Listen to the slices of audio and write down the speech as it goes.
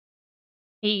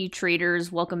Hey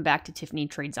traders, welcome back to Tiffany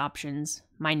Trades Options.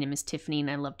 My name is Tiffany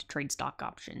and I love to trade stock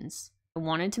options. I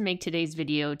wanted to make today's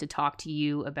video to talk to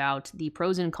you about the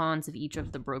pros and cons of each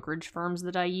of the brokerage firms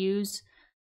that I use.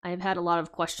 I've had a lot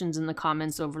of questions in the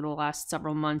comments over the last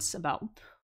several months about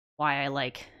why I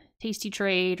like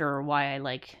tastytrade or why I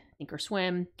like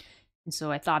thinkorswim. And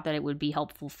so I thought that it would be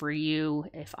helpful for you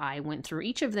if I went through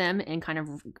each of them and kind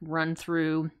of run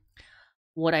through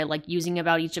what I like using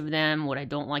about each of them, what I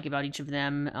don't like about each of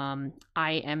them.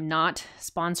 I am not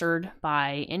sponsored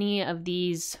by any of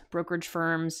these brokerage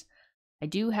firms. I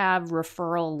do have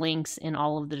referral links in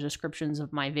all of the descriptions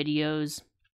of my videos,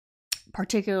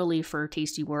 particularly for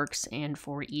tastyworks and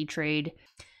for E-Trade.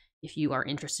 If you are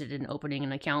interested in opening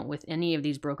an account with any of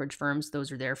these brokerage firms, those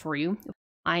are there for you.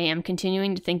 I am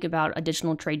continuing to think about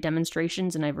additional trade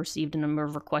demonstrations, and I've received a number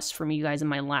of requests from you guys in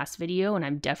my last video, and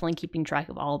I'm definitely keeping track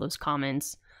of all those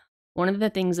comments. One of the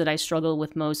things that I struggle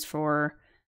with most for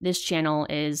this channel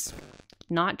is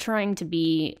not trying to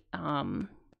be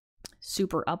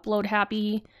super upload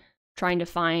happy, trying to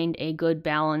find a good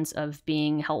balance of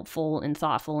being helpful and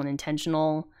thoughtful and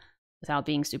intentional without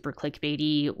being super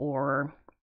clickbaity or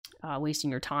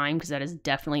wasting your time, because that is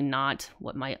definitely not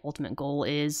what my ultimate goal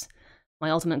is. My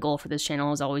ultimate goal for this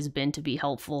channel has always been to be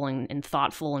helpful and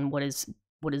thoughtful in what is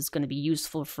going to be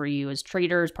useful for you as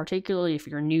traders, particularly if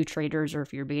you're new traders or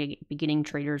if you're beginning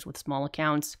traders with small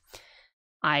accounts.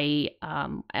 I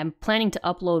am planning to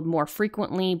upload more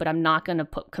frequently, but I'm not going to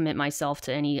commit myself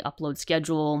to any upload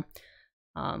schedule.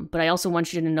 But I also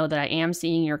want you to know that I am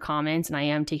seeing your comments and I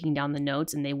am taking down the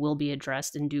notes, and they will be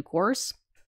addressed in due course.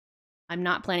 I'm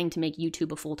not planning to make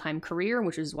YouTube a full-time career,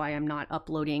 which is why I'm not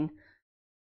uploading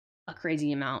a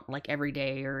crazy amount like every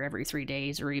day or every 3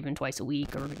 days or even twice a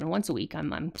week or even once a week.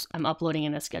 I'm uploading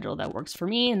in a schedule that works for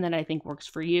me and that I think works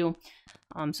for you.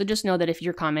 So just know that if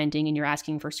you're commenting and you're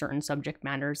asking for certain subject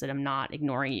matters, that I'm not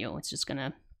ignoring you. It's just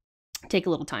gonna take a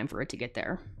little time for it to get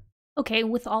there. Okay,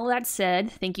 with all that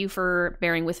said, thank you for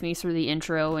bearing with me through the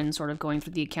intro and sort of going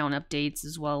through the account updates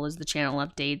as well as the channel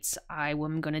updates. I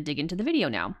am going to dig into the video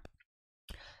now.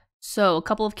 So, a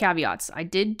couple of caveats. I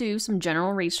did do some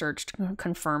general research to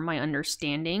confirm my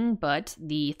understanding, but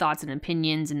the thoughts and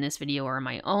opinions in this video are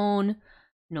my own.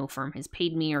 No firm has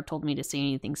paid me or told me to say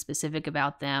anything specific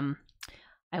about them.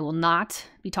 I will not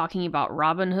be talking about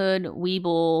Robinhood,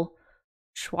 Webull,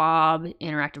 Schwab,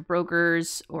 Interactive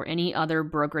Brokers, or any other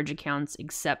brokerage accounts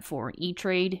except for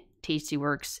E-Trade,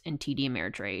 tastyworks, and TD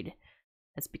Ameritrade.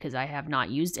 That's because I have not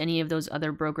used any of those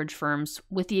other brokerage firms,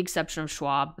 with the exception of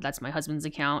Schwab. That's my husband's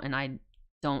account, and I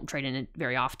don't trade in it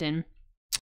very often.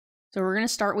 So we're going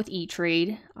to start with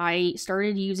E-Trade. I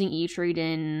started using E-Trade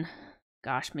in,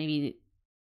 gosh, maybe,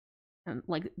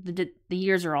 like, the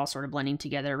years are all sort of blending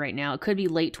together right now. It could be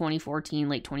late 2014,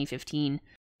 late 2015.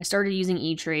 I started using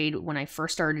E-Trade when I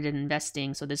first started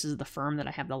investing, so this is the firm that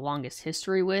I have the longest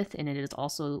history with, and it is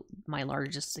also my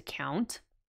largest account.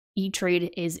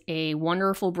 E-Trade is a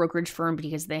wonderful brokerage firm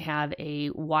because they have a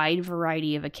wide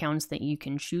variety of accounts that you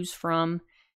can choose from.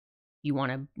 You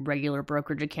want a regular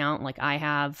brokerage account like I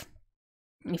have.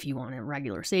 If you want a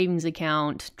regular savings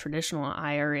account, traditional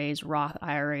IRAs, Roth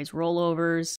IRAs,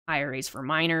 rollovers, IRAs for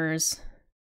minors.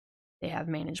 They have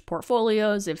managed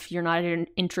portfolios. If you're not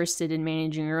interested in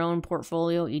managing your own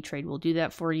portfolio, E-Trade will do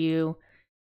that for you.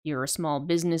 You're a small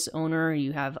business owner.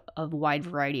 You have a wide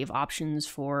variety of options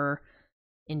for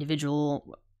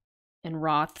individual and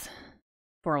Roth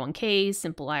 401ks,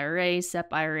 simple IRAs,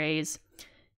 SEP IRAs.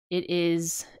 It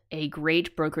is a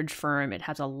great brokerage firm. It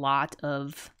has a lot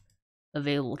of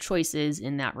available choices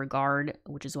in that regard,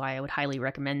 which is why I would highly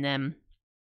recommend them.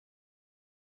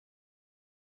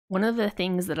 One of the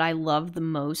things that I love the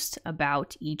most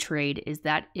about E-Trade is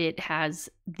that it has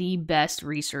the best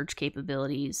research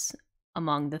capabilities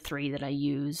among the three that I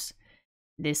use.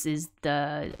 This is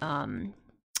the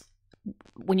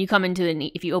when you come into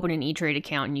if you open an E-Trade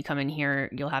account and you come in here,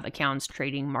 you'll have accounts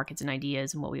trading markets and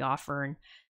ideas and what we offer. And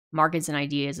markets and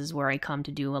ideas is where I come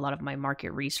to do a lot of my market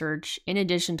research. In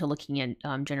addition to looking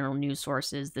at general news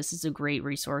sources, this is a great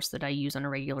resource that I use on a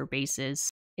regular basis.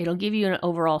 It'll give you an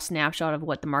overall snapshot of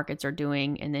what the markets are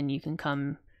doing, and then you can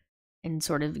come and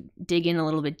sort of dig in a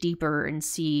little bit deeper and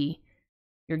see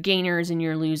your gainers and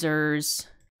your losers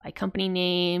by company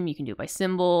name. You can do it by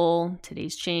symbol,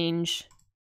 today's change.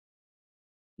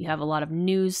 You have a lot of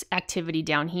news activity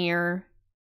down here.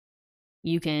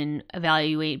 You can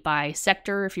evaluate by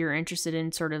sector if you're interested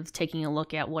in sort of taking a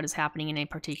look at what is happening in a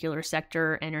particular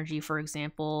sector. Energy, for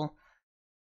example,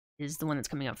 is the one that's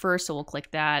coming up first, so we'll click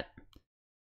that.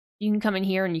 You can come in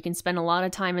here and you can spend a lot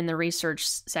of time in the research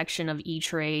section of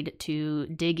E-Trade to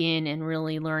dig in and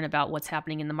really learn about what's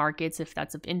happening in the markets if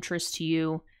that's of interest to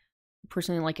you. I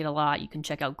personally like it a lot. You can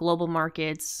check out global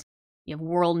markets. You have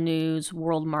world news,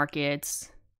 world markets,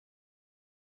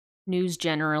 news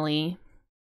generally.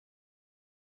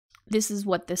 This is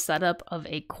what the setup of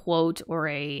a quote or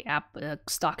a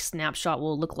stock snapshot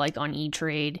will look like on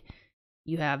E-Trade.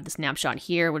 You have the snapshot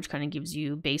here, which kind of gives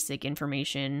you basic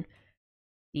information.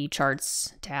 The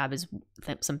charts tab is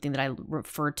something that I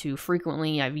refer to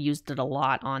frequently. I've used it a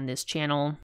lot on this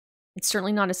channel. It's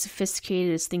certainly not as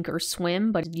sophisticated as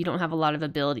thinkorswim, but you don't have a lot of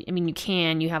ability. I mean,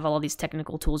 you have all these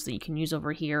technical tools that you can use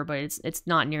over here, but it's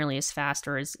not nearly as fast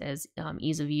or as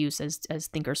ease of use as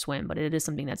thinkorswim, but it is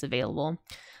something that's available.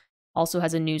 Also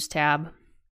has a news tab.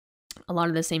 A lot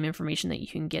of the same information that you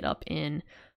can get up in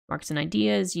Markets and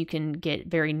Ideas. You can get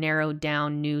very narrowed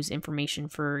down news information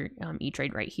for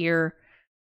E-Trade right here.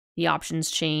 The options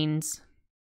chains.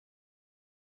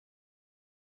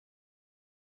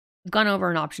 I've gone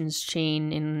over an options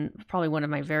chain in probably one of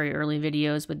my very early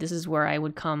videos, but this is where I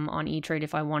would come on E-Trade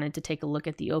if I wanted to take a look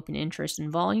at the open interest and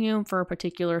volume for a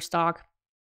particular stock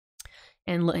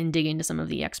and dig into some of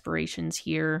the expirations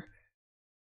here.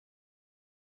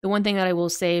 The one thing that I will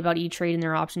say about E-Trade and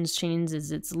their options chains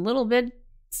is it's a little bit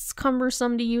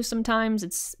cumbersome to use sometimes.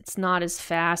 It's not as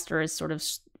fast or as sort of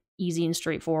easy and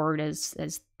straightforward as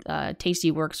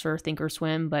tastyworks for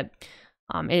thinkorswim, but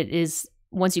it is,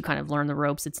 once you kind of learn the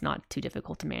ropes, it's not too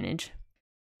difficult to manage.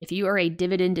 If you are a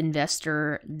dividend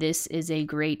investor, this is a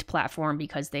great platform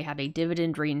because they have a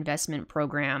dividend reinvestment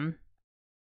program.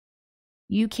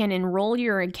 You can enroll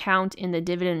your account in the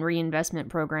dividend reinvestment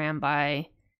program by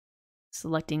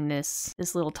selecting this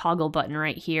little toggle button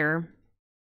right here.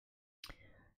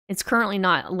 It's currently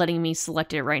not letting me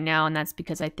select it right now, and that's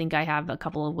because I think I have a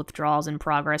couple of withdrawals in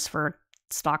progress for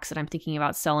stocks that I'm thinking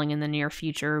about selling in the near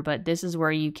future, but this is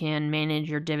where you can manage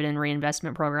your dividend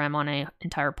reinvestment program on an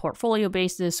entire portfolio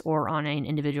basis or on an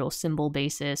individual symbol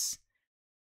basis.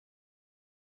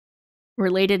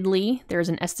 Relatedly, there's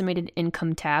an estimated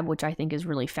income tab, which I think is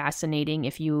really fascinating.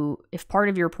 If part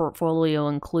of your portfolio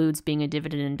includes being a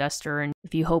dividend investor, and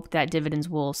if you hope that dividends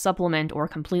will supplement or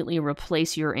completely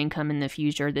replace your income in the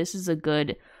future, this is a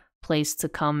good place to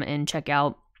come and check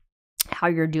out how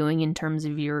you're doing in terms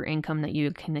of your income that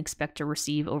you can expect to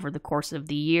receive over the course of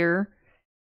the year.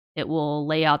 It will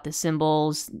lay out the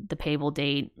symbols, the payable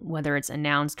date, whether it's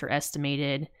announced or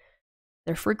estimated,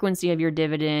 the frequency of your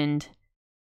dividend,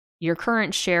 your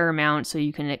current share amount, so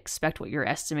you can expect what your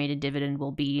estimated dividend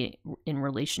will be in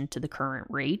relation to the current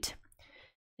rate.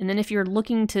 And then if you're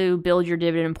looking to build your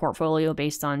dividend portfolio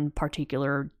based on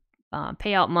particular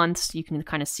payout months, you can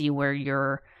kind of see where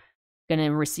you're going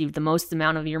to receive the most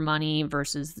amount of your money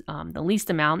versus the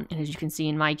least amount. And as you can see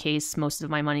in my case, most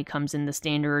of my money comes in the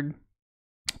standard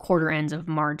quarter ends of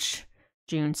March,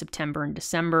 June, September, and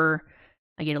December.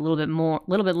 I get a little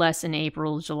bit less in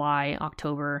April, July,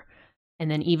 October, and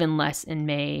then even less in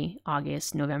May,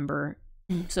 August, November.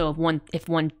 So if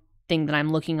one thing that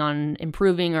I'm looking on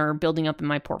improving or building up in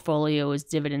my portfolio is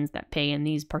dividends that pay in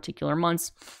these particular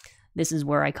months, this is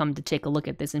where I come to take a look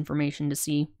at this information to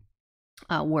see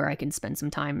where I can spend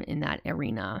some time in that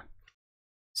arena.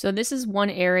 So this is one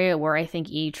area where I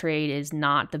think E-Trade is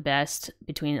not the best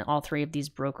between all three of these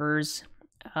brokers.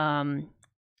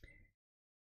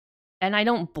 And I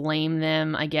don't blame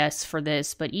them, I guess, for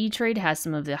this, but E-Trade has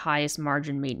some of the highest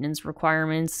margin maintenance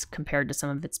requirements compared to some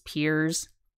of its peers.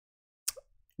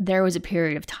 There was a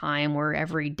period of time where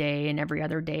every day and every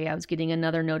other day I was getting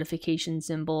another notification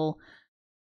symbol,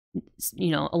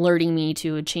 alerting me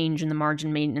to a change in the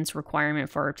margin maintenance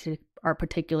requirement for our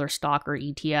particular stock or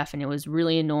ETF, and it was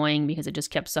really annoying because it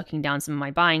just kept sucking down some of my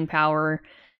buying power,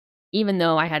 even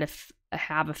though I had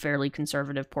have a fairly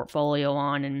conservative portfolio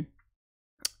on, and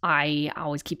I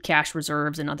always keep cash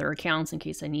reserves in other accounts in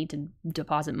case I need to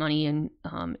deposit money and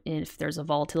if there's a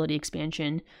volatility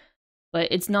expansion. But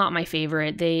it's not my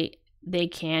favorite. They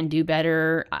can do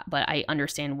better, but I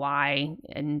understand why,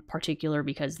 in particular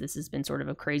because this has been sort of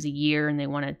a crazy year and they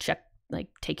want to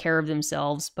take care of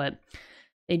themselves. But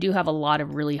they do have a lot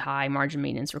of really high margin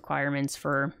maintenance requirements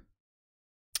for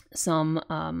some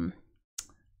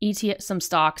ETF, some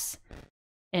stocks,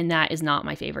 and that is not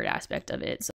my favorite aspect of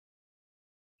it. So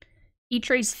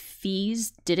E-Trade's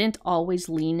fees didn't always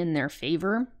lean in their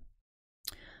favor.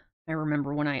 I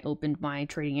remember when I opened my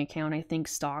trading account, I think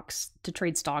to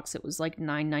trade stocks, it was like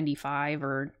 $9.95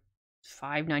 or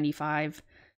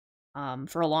 $5.95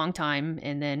 for a long time.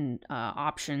 And then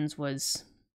options was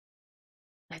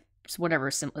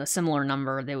whatever, a similar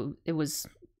number. It was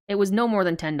It was no more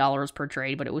than $10 per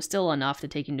trade, but it was still enough to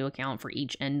take into account for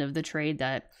each end of the trade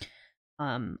that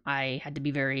I had to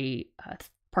be very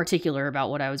particular about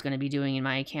what I was going to be doing in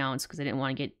my accounts because I didn't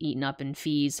want to get eaten up in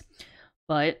fees.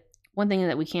 But one thing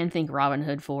that we can thank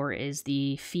Robinhood for is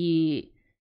the fee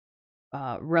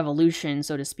revolution,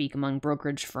 so to speak, among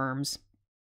brokerage firms.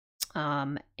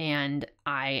 And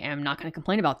I am not going to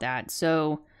complain about that.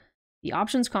 So the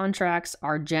options contracts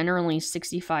are generally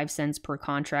 65 cents per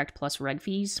contract plus reg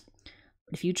fees.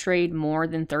 But if you trade more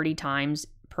than 30 times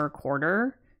per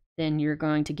quarter, then you're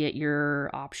going to get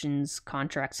your options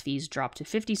contracts fees dropped to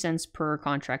 50 cents per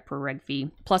contract per reg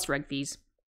fee plus reg fees.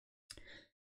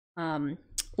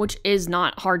 Which is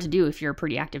not hard to do if you're a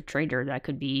pretty active trader. That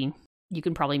could be, you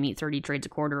can probably meet 30 trades a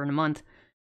quarter in a month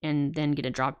and then get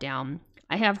a drop down.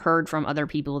 I have heard from other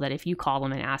people that if you call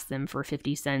them and ask them for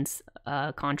 50 cents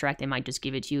a contract, they might just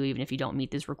give it to you even if you don't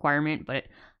meet this requirement, but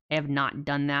I have not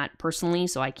done that personally,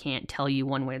 so I can't tell you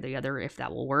one way or the other if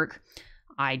that will work.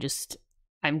 I'm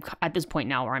at this point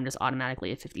now where I'm just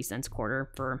automatically at 50 cents a quarter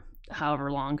for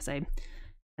however long because I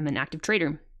am an active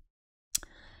trader.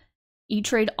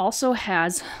 E-Trade also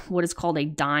has what is called a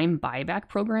dime buyback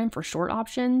program for short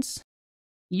options.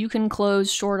 You can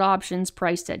close short options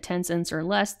priced at 10 cents or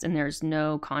less, and there's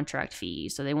no contract fee.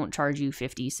 So they won't charge you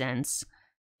 50 cents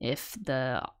if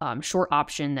the short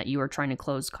option that you are trying to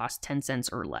close costs 10 cents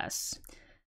or less.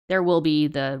 There will be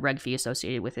the reg fee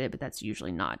associated with it, but that's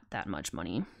usually not that much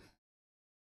money.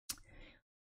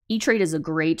 E-Trade is a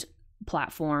great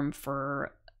platform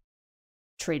for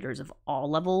traders of all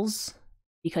levels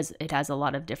because it has a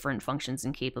lot of different functions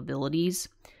and capabilities.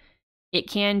 It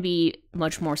can be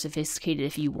much more sophisticated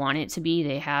if you want it to be.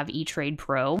 They have E-Trade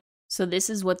Pro. So this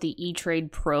is what the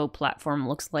E-Trade Pro platform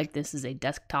looks like. This is a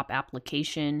desktop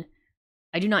application.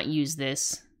 I do not use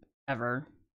this ever.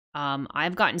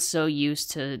 I've gotten so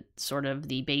used to sort of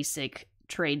the basic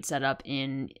trade setup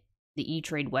in the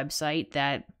E-Trade website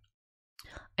that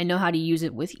I know how to use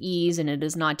it with ease, and it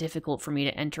is not difficult for me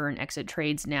to enter and exit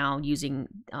trades now using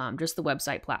just the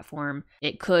website platform.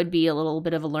 It could be a little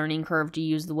bit of a learning curve to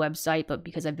use the website, but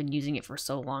because I've been using it for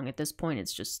so long at this point,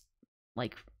 it's just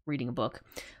like reading a book.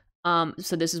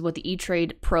 So this is what the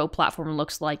E-Trade Pro platform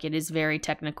looks like. It is very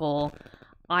technical.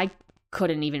 I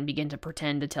couldn't even begin to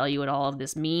pretend to tell you what all of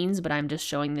this means, but I'm just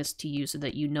showing this to you so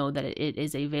that you know that it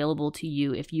is available to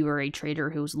you if you are a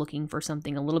trader who's looking for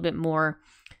something a little bit more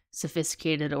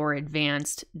sophisticated or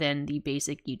advanced than the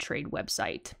basic E-Trade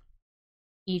website.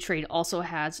 E-Trade also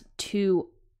has 2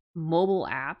 mobile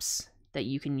apps that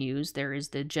you can use. There is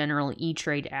the general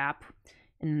E-Trade app,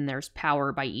 and then there's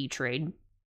Power by E-Trade.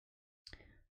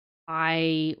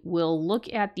 I will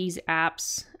look at these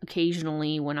apps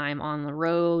occasionally when I'm on the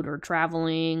road or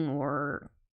traveling,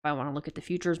 or if I want to look at the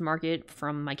futures market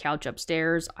from my couch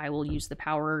upstairs, I will use the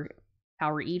Power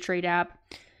E-Trade app.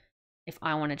 If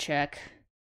I want to check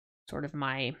sort of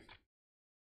my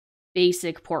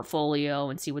basic portfolio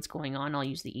and see what's going on, I'll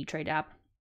use the E-Trade app.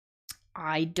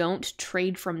 I don't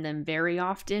trade from them very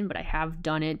often, but I have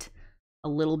done it a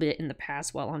little bit in the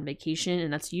past while on vacation,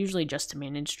 and that's usually just to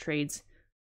manage trades.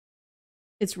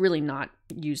 It's really not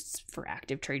used for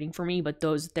active trading for me, but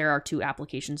there are 2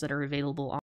 applications that are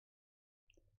available.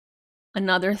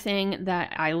 Another thing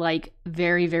that I like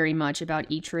very, very much about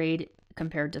E-Trade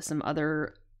compared to some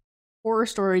other horror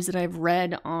stories that I've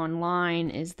read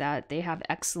online is that they have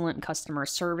excellent customer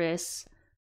service.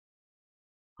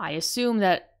 I assume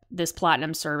that this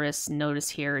platinum service notice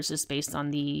here is just based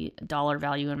on the dollar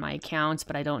value in my accounts,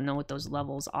 but I don't know what those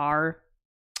levels are.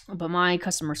 But my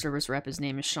customer service rep, his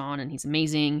name is Sean, and he's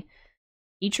amazing.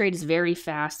 E-Trade is very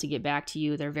fast to get back to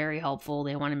you. They're very helpful.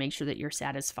 They want to make sure that you're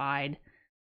satisfied.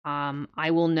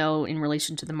 I will know in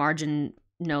relation to the margin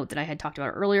note that I had talked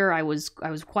about earlier, I was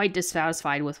quite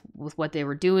dissatisfied with what they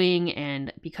were doing,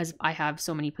 and because I have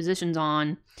so many positions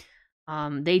on,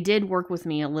 they did work with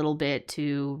me a little bit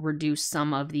to reduce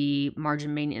some of the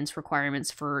margin maintenance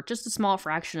requirements for just a small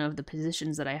fraction of the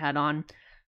positions that I had on,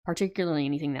 particularly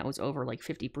anything that was over like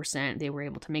 50%. They were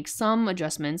able to make some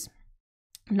adjustments,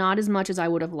 not as much as I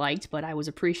would have liked, but I was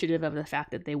appreciative of the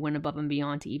fact that they went above and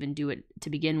beyond to even do it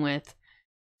to begin with.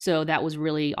 So that was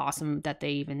really awesome that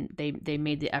they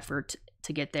made the effort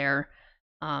to get there.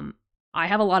 I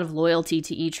have a lot of loyalty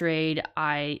to E-Trade.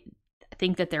 I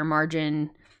think that their margin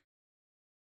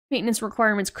maintenance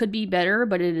requirements could be better,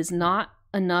 but it is not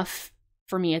enough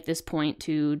for me at this point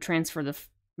to transfer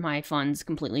my funds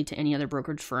completely to any other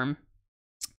brokerage firm.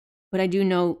 But I do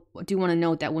want to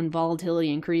note that when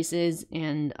volatility increases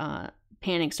and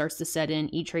panic starts to set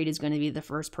in, E-Trade is going to be the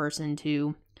first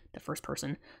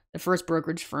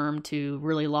brokerage firm to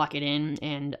really lock it in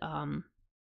and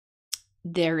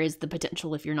there is the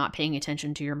potential, if you're not paying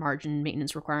attention to your margin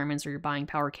maintenance requirements or your buying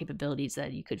power capabilities,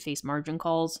 that you could face margin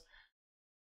calls.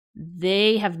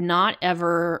 They have not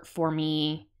ever, for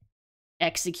me,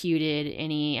 executed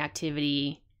any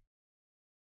activity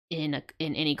in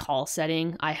any call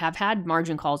setting. I have had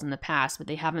margin calls in the past, but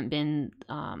they haven't been,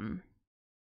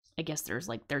 I guess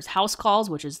there's house calls,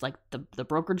 which is like the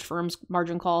brokerage firm's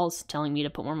margin calls telling me to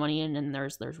put more money in, and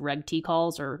there's Reg T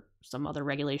calls or some other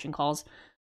regulation calls.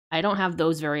 I don't have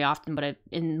those very often, but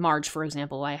in March, for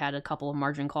example, I had a couple of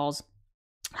margin calls,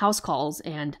 house calls,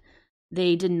 and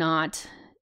they did not,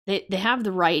 they have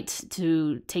the right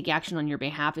to take action on your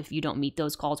behalf if you don't meet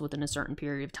those calls within a certain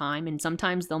period of time. And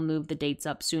sometimes they'll move the dates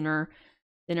up sooner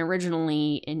than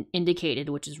originally indicated,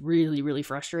 which is really, really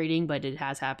frustrating, but it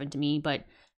has happened to me. But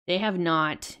they have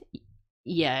not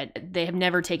yet. They have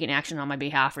never taken action on my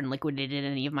behalf and liquidated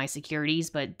any of my securities.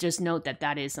 But just note that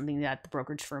that is something that the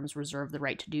brokerage firms reserve the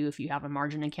right to do if you have a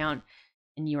margin account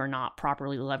and you are not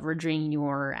properly leveraging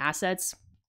your assets.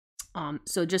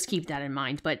 So just keep that in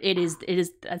mind. But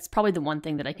that's probably the one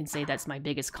thing that I can say that's my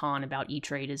biggest con about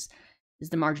E-Trade is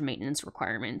the margin maintenance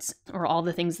requirements. Or all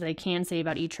the things that I can say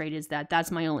about E-Trade is that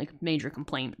that's my only major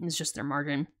complaint. It's just their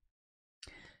margin.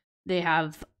 They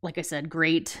have, like I said,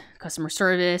 great customer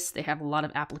service. They have a lot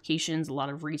of applications, a lot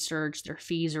of research. Their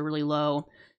fees are really low.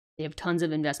 They have tons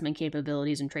of investment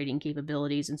capabilities and trading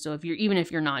capabilities. And so even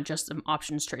if you're not just an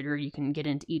options trader, you can get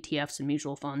into ETFs and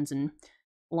mutual funds and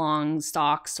long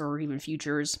stocks or even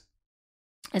futures.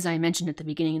 As I mentioned at the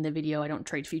beginning of the video, I don't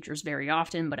trade futures very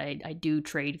often, but I do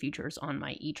trade futures on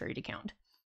my E-Trade account.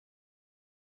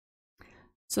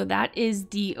 So that is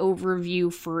the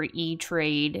overview for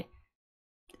E-Trade.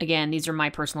 Again, these are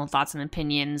my personal thoughts and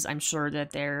opinions. I'm sure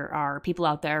that there are people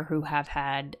out there who have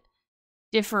had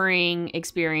differing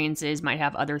experiences, might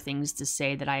have other things to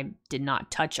say that I did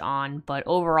not touch on, but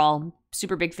overall,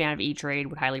 super big fan of E-Trade,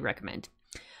 would highly recommend.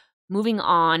 Moving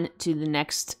on to the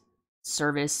next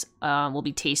service will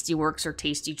be tastyworks or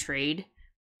tastytrade.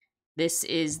 This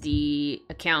is the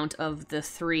account of the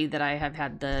three that I have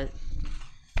had the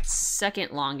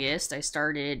second longest. I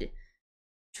started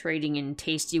trading in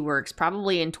tastyworks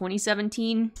probably in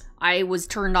 2017. I was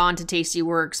turned on to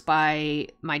tastyworks by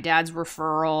my dad's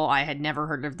referral. I had never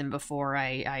heard of them before.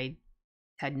 I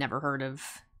had never heard of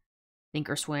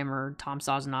thinkorswim or Tom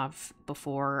Sazonov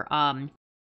before.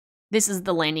 This is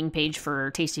the landing page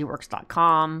for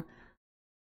tastyworks.com.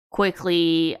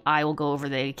 Quickly, I will go over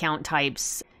the account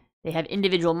types. They have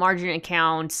individual margin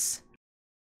accounts,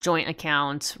 joint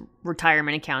accounts,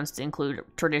 retirement accounts to include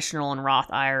traditional and Roth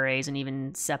IRAs and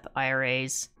even SEP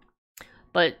IRAs.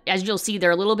 But as you'll see,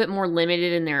 they're a little bit more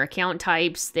limited in their account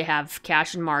types. They have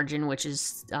cash and margin, which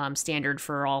is standard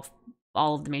for all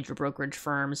of the major brokerage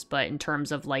firms. But in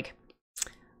terms of like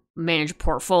manage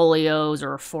portfolios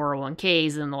or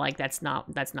 401ks and the like, that's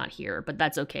not here, but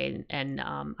that's okay. And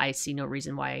I see no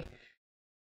reason why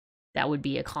that would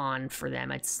be a con for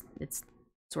them. It's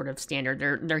sort of standard.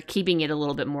 They're keeping it a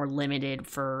little bit more limited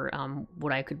for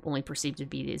what I could only perceive to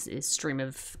be is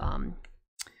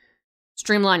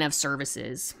streamline of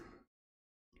services.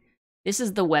 This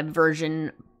is the web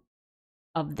version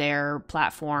of their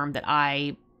platform that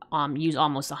I use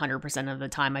almost 100% of the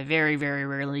time. I very, very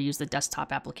rarely use the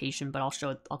desktop application, but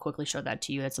I'll quickly show that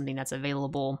to you. That's something that's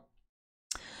available.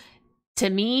 To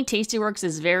me, tastyworks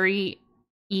is very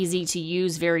easy to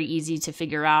use, very easy to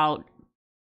figure out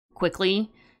quickly.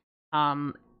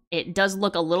 It does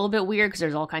look a little bit weird because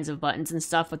there's all kinds of buttons and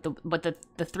stuff, but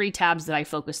the three tabs that I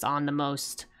focused on the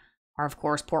most are, of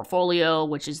course, portfolio,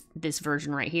 which is this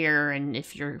version right here. And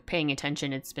if you're paying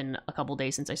attention, it's been a couple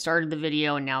days since I started the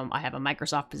video, and now I have a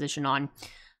Microsoft position on.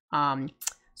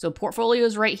 So portfolio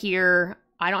is right here.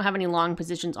 I don't have any long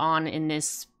positions on in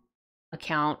this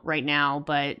account right now,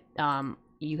 but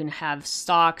you can have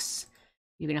stocks,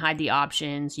 you can hide the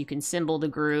options, you can symbol the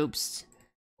groups,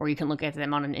 or you can look at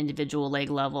them on an individual leg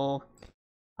level.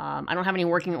 I don't have any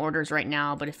working orders right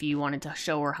now, but if you wanted to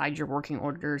show or hide your working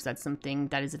orders, that's something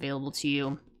that is available to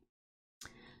you.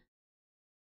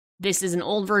 This is an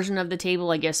old version of the table.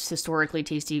 I guess historically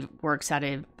tastyworks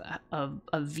had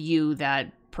a view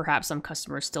that perhaps some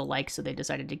customers still like, so they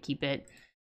decided to keep it.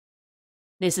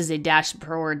 This is a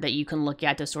dashboard that you can look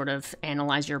at to sort of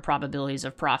analyze your probabilities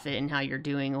of profit and how you're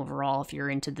doing overall if you're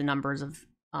into the numbers of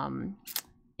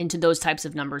into those types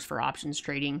of numbers for options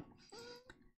trading.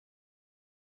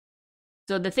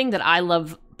 So the thing that I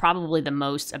love probably the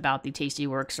most about the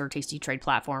tastyworks or tastytrade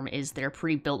platform is their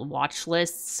pre-built watch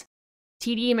lists.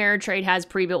 TD Ameritrade has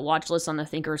pre-built watch lists on the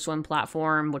thinkorswim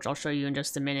platform, which I'll show you in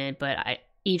just a minute, but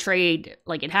E-Trade,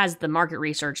 like, it has the market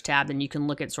research tab, and you can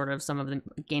look at sort of some of the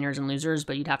gainers and losers,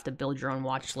 but you'd have to build your own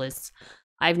watch lists.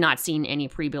 I've not seen any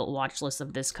pre-built watch lists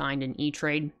of this kind in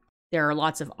E-Trade. There are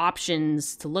lots of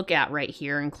options to look at right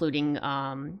here, including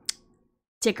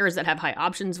tickers that have high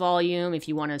options volume, if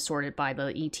you want to sort it by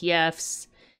the ETFs,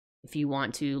 if you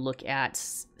want to look at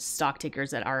stock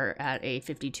tickers that are at a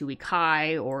 52-week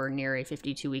high or near a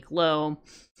 52-week low,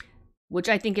 which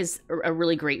I think is a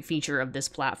really great feature of this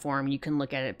platform. You can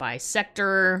look at it by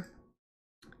sector,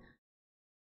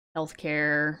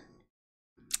 healthcare.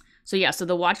 So yeah, so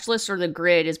the watch list or the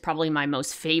grid is probably my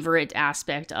most favorite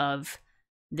aspect of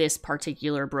this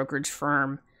particular brokerage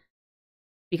firm,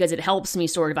 because it helps me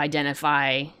sort of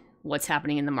identify what's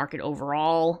happening in the market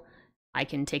overall. I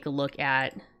can take a look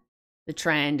at the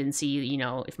trend and see, you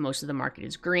know, if most of the market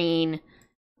is green.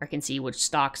 I can see which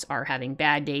stocks are having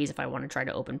bad days if I want to try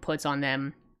to open puts on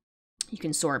them. You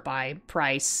can sort by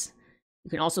price.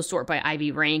 You can also sort by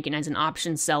IV rank. And as an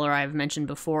options seller, I've mentioned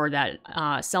before that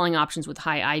selling options with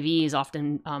high IV is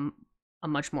often a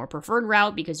much more preferred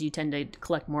route because you tend to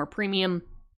collect more premium.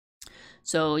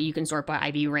 So you can sort by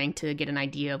IV rank to get an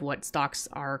idea of what stocks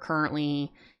are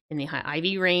currently in the high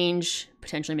IV range,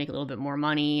 potentially make a little bit more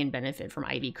money and benefit from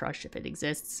IV crush if it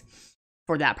exists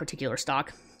for that particular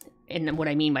stock. And what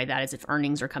I mean by that is if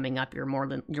earnings are coming up, you're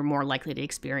more likely to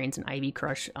experience an IV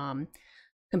crush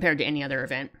compared to any other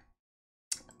event.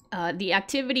 The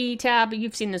activity tab,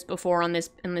 you've seen this before on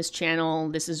this channel.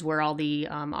 This is where all the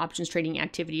options trading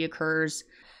activity occurs.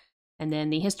 And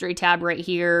then the history tab right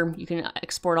here, you can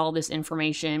export all this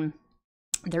information.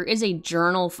 There is a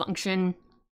journal function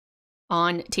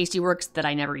on tastyworks that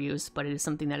I never use, but it is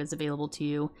something that is available to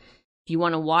you. If you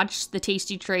want to watch the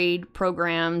tastytrade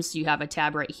programs, you have a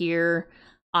tab right here.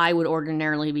 I would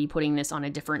ordinarily be putting this on a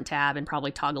different tab and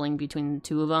probably toggling between the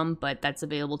two of them, but that's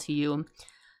available to you.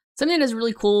 Something that is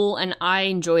really cool, and I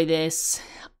enjoy this.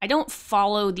 I don't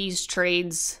follow these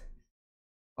trades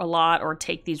a lot or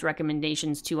take these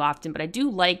recommendations too often, but I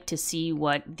do like to see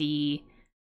what the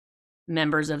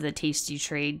members of the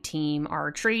tastytrade team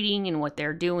are trading and what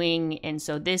they're doing. And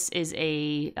so this is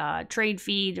a trade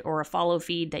feed or a follow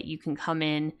feed that you can come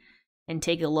in and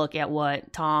take a look at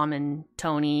what Tom and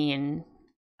Tony and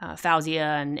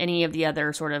Fauzia and any of the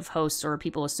other sort of hosts or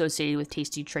people associated with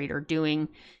tastytrade are doing.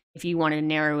 If you want to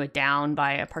narrow it down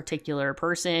by a particular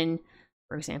person,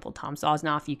 for example, Tom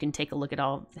Sosnoff, you can take a look at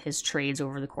all his trades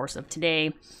over the course of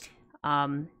today.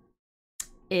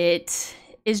 It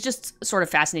is just sort of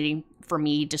fascinating for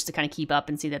me just to kind of keep up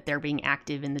and see that they're being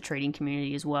active in the trading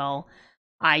community as well.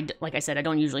 Like I said, I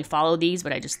don't usually follow these,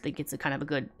 but I just think it's a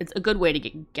good way to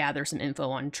gather some info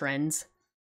on trends.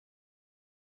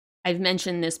 I've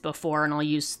mentioned this before, and I'll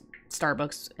use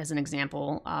Starbucks as an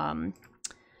example.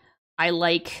 I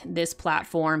like this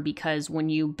platform because when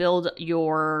you build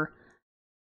your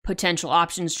potential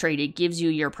options trade, it gives you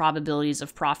your probabilities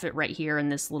of profit right here in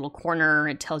this little corner.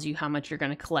 It tells you how much you're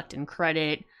going to collect in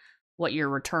credit, what your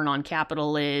return on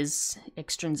capital is,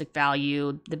 extrinsic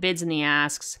value, the bids and the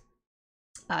asks.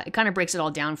 It kind of breaks it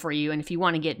all down for you. And if you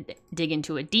want to dig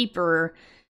into it deeper,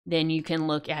 then you can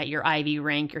look at your IV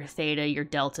rank, your theta, your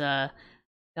delta,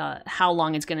 how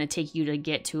long it's going to take you to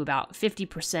get to about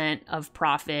 50% of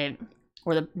profit,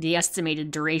 or the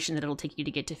estimated duration that it'll take you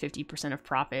to get to 50% of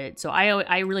profit. So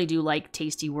I really do like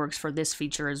tastyworks for this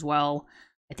feature as well.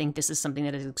 I think this is something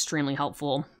that is extremely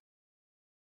helpful.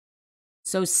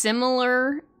 So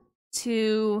similar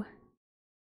to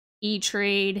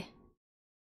E-Trade,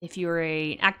 if you're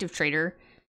an active trader,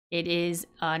 it is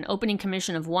an opening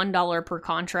commission of $1 per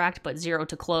contract, but 0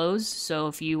 to close. So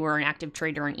if you were an active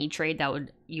trader on E-Trade,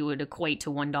 you would equate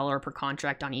to $1 per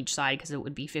contract on each side because it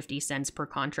would be 50 cents per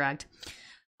contract.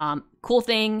 Cool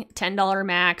thing, $10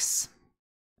 max.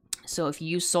 So if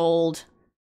you sold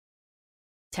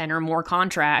 10 or more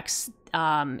contracts,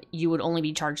 you would only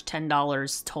be charged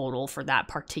 $10 total for that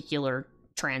particular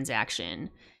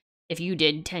transaction. If you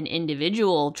did 10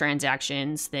 individual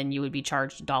transactions, then you would be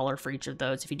charged $1 for each of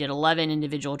those. If you did 11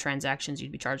 individual transactions,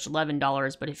 you'd be charged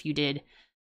 $11. But if you did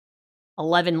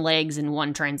 11 legs in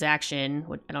one transaction,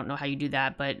 I don't know how you do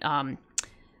that, but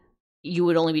you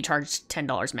would only be charged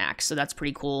 $10 max. So that's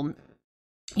pretty cool.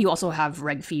 You also have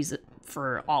reg fees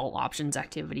for all options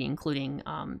activity, including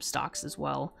stocks as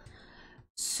well.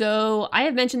 So I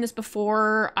have mentioned this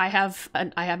before. I have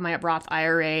my Roth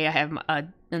IRA. I have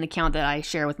an account that I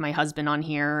share with my husband on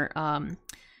here. And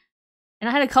I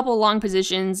had a couple long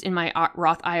positions in my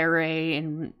Roth IRA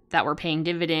and that were paying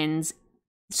dividends.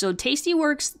 So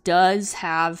tastyworks does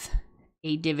have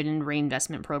a dividend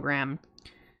reinvestment program,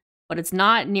 but it's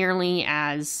not nearly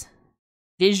as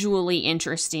visually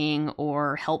interesting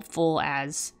or helpful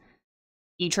as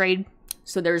E-Trade.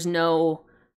 So there's no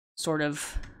sort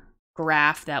of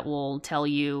graph that will tell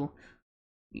you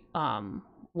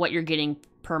what you're getting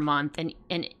per month.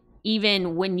 And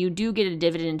even when you do get a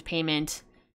dividend payment,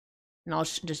 and I'll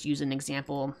just use an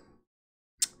example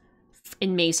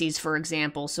in Macy's, for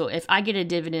example. So if I get a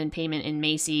dividend payment in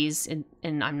Macy's,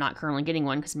 and I'm not currently getting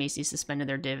one because Macy's suspended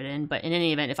their dividend, but in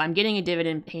any event, if I'm getting a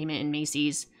dividend payment in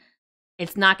Macy's,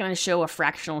 it's not going to show a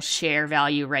fractional share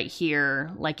value right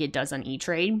here like it does on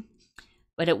E-Trade,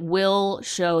 but it will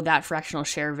show that fractional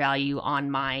share value on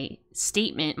my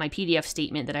statement, my PDF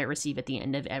statement that I receive at the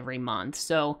end of every month.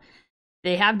 So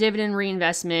they have dividend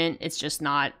reinvestment. It's just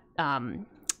not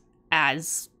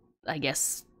as, I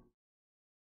guess,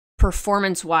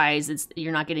 performance-wise,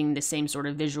 you're not getting the same sort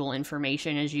of visual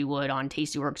information as you would on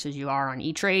Tastyworks as you are on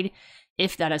E-Trade,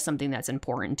 if that is something that's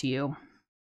important to you.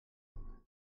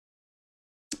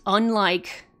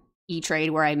 Unlike E-Trade,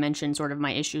 where I mentioned sort of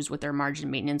my issues with their margin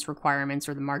maintenance requirements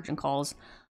or the margin calls,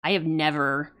 I have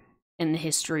never in the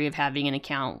history of having an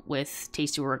account with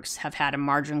Tastyworks have had a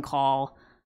margin call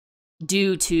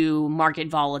due to market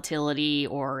volatility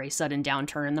or a sudden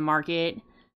downturn in the market.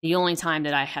 The only time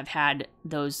that I have had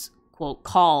those, quote,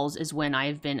 calls is when I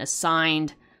have been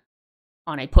assigned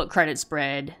on a put credit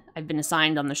spread. I've been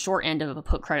assigned on the short end of a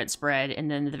put credit spread, and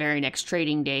then the very next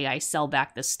trading day, I sell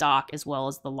back the stock as well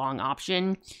as the long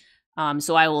option.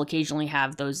 So I will occasionally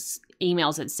have those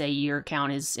emails that say your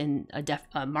account is in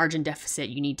a margin deficit.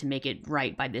 You need to make it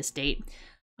right by this date.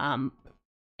 And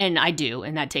I do,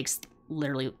 and that takes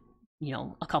literally, you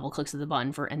know, a couple clicks of the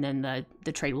button and then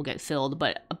the trade will get filled.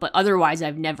 But otherwise,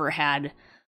 I've never had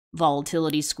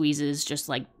volatility squeezes just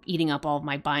like eating up all of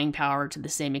my buying power to the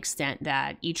same extent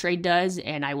that E-Trade does.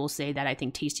 And I will say that I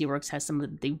think Tastyworks has some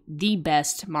of the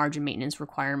best margin maintenance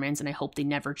requirements, and I hope they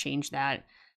never change that.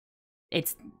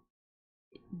 It's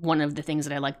one of the things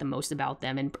that I like the most about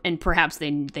them, and perhaps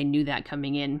they knew that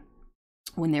coming in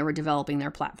when they were developing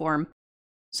their platform.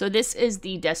 So this is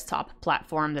the desktop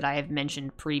platform that I have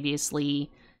mentioned previously.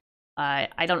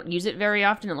 I don't use it very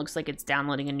often. It looks like it's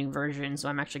downloading a new version, so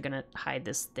I'm actually going to hide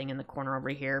this thing in the corner over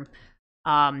here.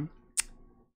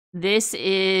 This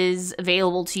is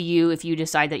available to you if you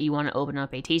decide that you want to open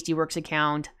up a Tastyworks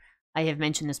account. I have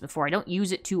mentioned this before. I don't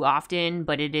use it too often,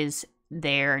 but it is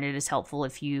there, and it is helpful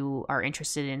if you are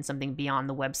interested in something beyond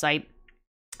the website.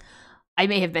 I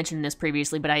may have mentioned this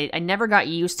previously, but I never got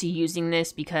used to using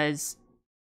this because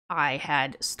I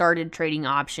had started trading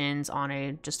options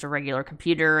on just a regular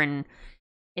computer, and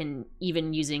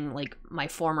even using like my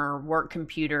former work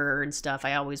computer and stuff,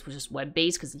 I always was just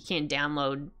web-based because you can't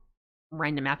download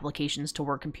random applications to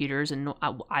work computers, and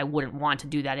I wouldn't want to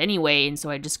do that anyway, and so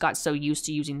I just got so used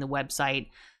to using the website.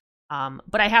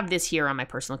 But I have this here on my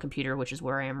personal computer, which is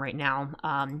where I am right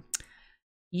now.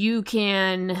 You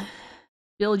can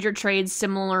build your trades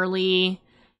similarly.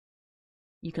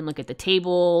 You can look at the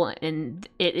table, and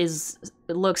it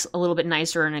looks a little bit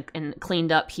nicer and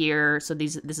cleaned up here. So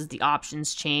this is the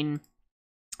options chain.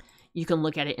 You can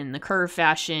look at it in the curve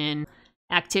fashion,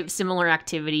 similar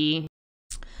activity,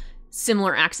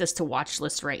 similar access to watch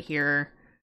lists right here.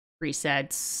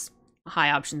 Presets,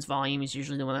 high options volume is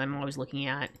usually the one I'm always looking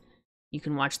at. You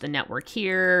can watch the network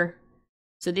here.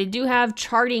 So they do have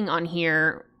charting on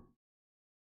here,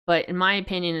 but in my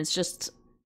opinion, it's just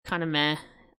kind of meh.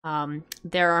 I'm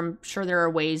sure there are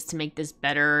ways to make this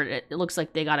better. It looks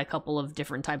like they got a couple of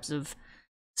different types of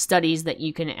studies that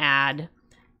you can add.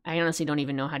 I honestly don't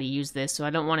even know how to use this, so I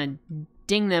don't want to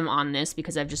ding them on this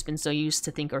because I've just been so used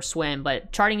to thinkorswim,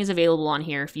 but charting is available on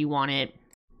here if you want it.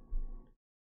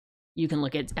 You can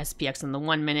look at SPX on the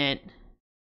 1 minute,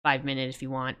 5 minute if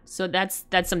you want. So that's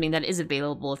something that is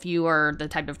available if you are the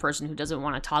type of person who doesn't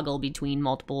want to toggle between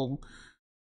multiple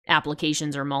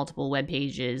applications or multiple web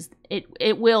pages.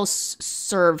 It will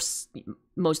serve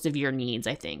most of your needs,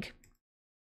 I think.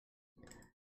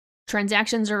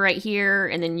 Transactions are right here,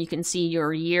 and then you can see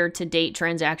your year-to-date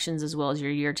transactions as well as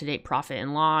your year-to-date profit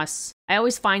and loss. I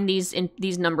always find these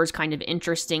numbers kind of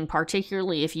interesting,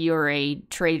 particularly if you're a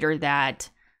trader that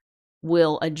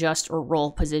will adjust or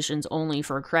roll positions only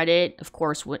for credit. Of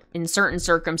course, in certain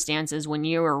circumstances, when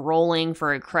you are rolling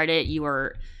for a credit, you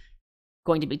are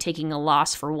going to be taking a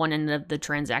loss for one end of the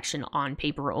transaction on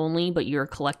paper only, but you're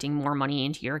collecting more money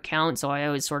into your account. So I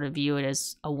always sort of view it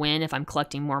as a win if I'm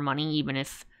collecting more money, even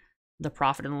if the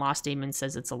profit and loss statement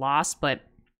says it's a loss. But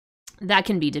that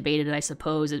can be debated, I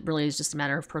suppose. It really is just a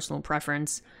matter of personal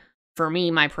preference. For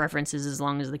me, my preference is as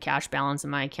long as the cash balance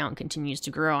in my account continues to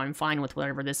grow, I'm fine with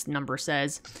whatever this number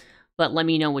says. But let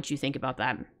me know what you think about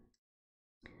that.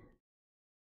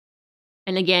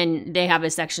 And again, they have a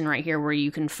section right here where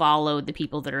you can follow the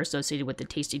people that are associated with the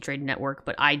Tasty Trade Network,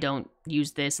 but I don't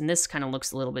use this, and this kind of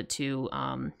looks a little bit too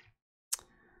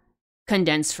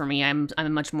condensed for me. I'm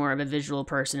much more of a visual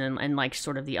person and like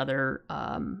sort of the other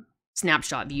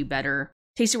snapshot view better.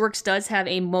 Tastyworks does have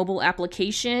a mobile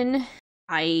application.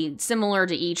 Similar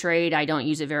to E-Trade, I don't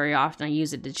use it very often. I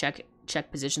use it to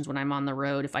check positions when I'm on the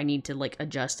road. If I need to like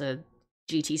adjust a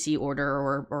GTC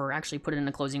order or actually put it in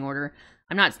a closing order,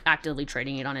 I'm not actively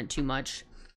trading it on it too much.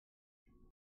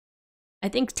 I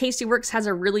think Tastyworks has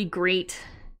a really great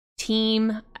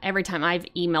team. Every time I've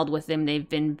emailed with them, they've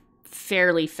been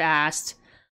fairly fast.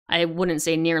 I wouldn't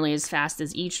say nearly as fast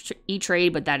as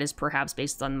E-Trade, but that is perhaps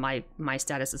based on my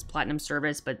status as Platinum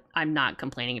service, but I'm not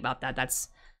complaining about that.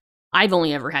 I've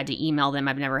only ever had to email them.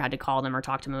 I've never had to call them or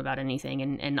talk to them about anything,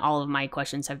 and all of my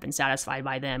questions have been satisfied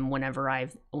by them when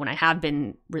I have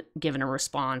been given a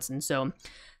response. And so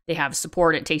they have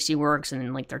support at Tastyworks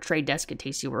and like their trade desk at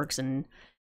Tastyworks, and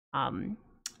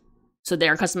so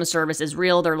their customer service is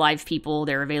real. They're live people.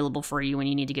 They're available for you when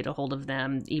you need to get a hold of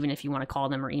them, even if you want to call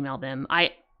them or email them.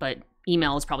 But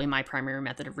email is probably my primary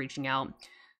method of reaching out.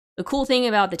 The cool thing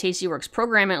about the Tastyworks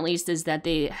program, at least, is that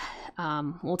they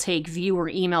will take viewer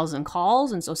emails and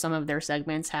calls, and so some of their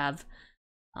segments have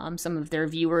some of their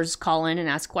viewers call in and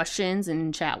ask questions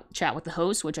and chat with the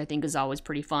host, which I think is always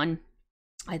pretty fun.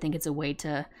 I think it's a way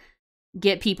to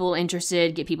get people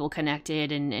interested, get people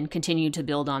connected, and continue to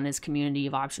build on this community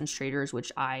of options traders,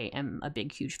 which I am a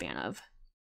big, huge fan of.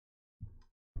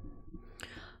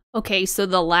 Okay, so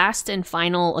the last and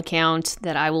final account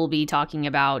that I will be talking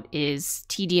about is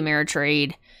TD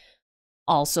Ameritrade,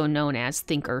 also known as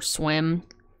thinkorswim.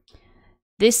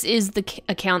 This is the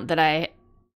account that I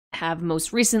have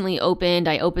most recently opened.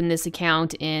 I opened this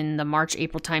account in the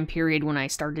March-April time period when I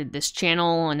started this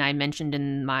channel, and I mentioned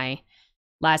in my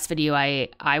last video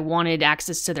I wanted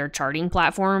access to their charting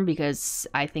platform because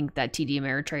I think that TD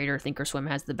Ameritrade or thinkorswim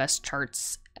has the best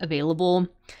charts available.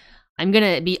 I'm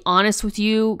going to be honest with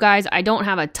you guys, I don't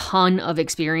have a ton of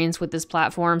experience with this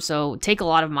platform, so take a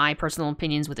lot of my personal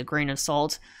opinions with a grain of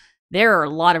salt. There are a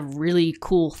lot of really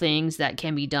cool things that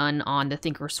can be done on the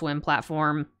thinkorswim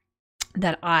platform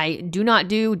that I do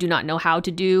not know how to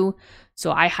do.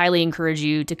 So I highly encourage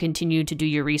you to continue to do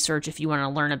your research if you want to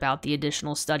learn about the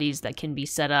additional studies that can be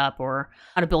set up, or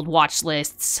how to build watch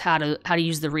lists, how to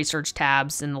use the research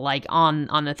tabs and the like on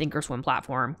the thinkorswim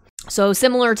platform. So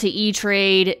similar to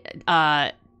E-Trade, TD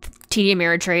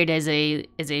Ameritrade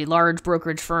is a large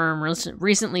brokerage firm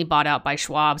recently bought out by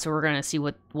Schwab, so we're going to see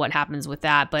what happens with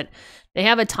that. But they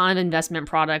have a ton of investment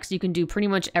products. You can do pretty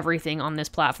much everything on this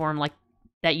platform like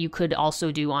that you could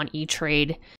also do on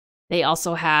E-Trade. They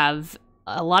also have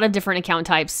a lot of different account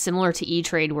types similar to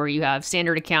E-Trade, where you have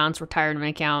standard accounts, retirement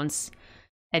accounts,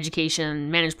 education,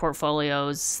 managed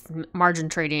portfolios, margin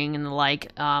trading, and the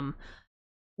like,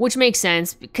 which makes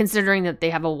sense considering that they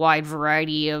have a wide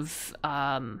variety of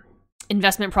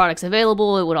investment products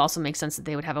available. It would also make sense that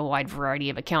they would have a wide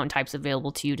variety of account types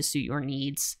available to you to suit your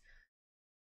needs.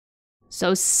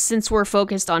 So since we're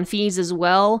focused on fees as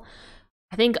well,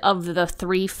 I think of the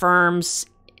three firms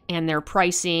and their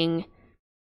pricing,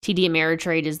 TD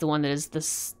Ameritrade is the one that is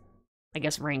this, I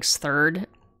guess, ranks third.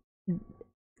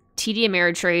 TD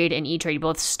Ameritrade and E-Trade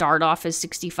both start off as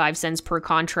 65 cents per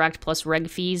contract plus reg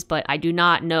fees, but I do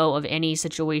not know of any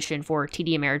situation for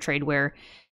TD Ameritrade where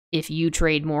if you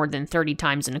trade more than 30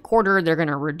 times in a quarter, they're going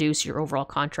to reduce your overall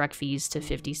contract fees to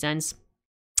 50 cents.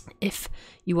 If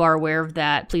you are aware of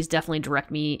that, please definitely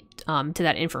direct me to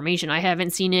that information. I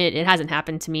haven't seen it. It hasn't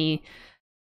happened to me.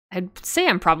 I'd say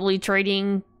I'm probably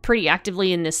trading pretty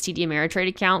actively in this TD Ameritrade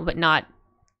account, but not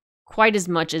quite as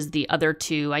much as the other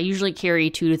two. I usually carry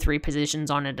 2 to 3 positions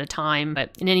on at a time,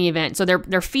 but in any event, so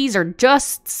their fees are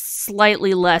just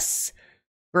slightly less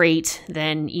great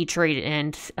than E-Trade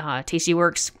and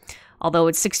Tastyworks. Although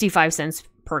it's 65 cents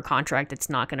per contract, it's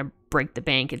not going to break the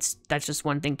bank. That's just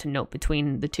one thing to note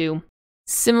between the two.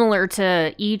 Similar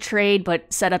to E-Trade,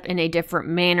 but set up in a different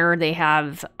manner, they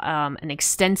have an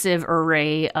extensive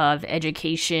array of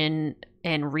education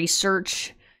and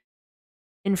research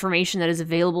information that is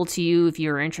available to you if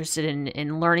you're interested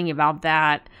in learning about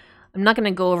that. I'm not going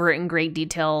to go over it in great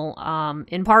detail,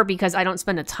 in part because I don't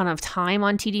spend a ton of time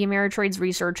on TD Ameritrade's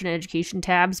research and education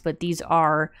tabs, but these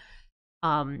are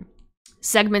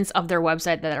segments of their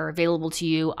website that are available to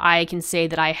you. I can say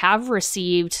that I have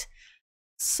received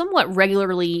somewhat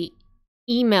regularly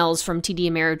emails from TD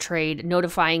Ameritrade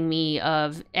notifying me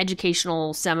of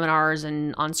educational seminars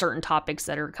and on certain topics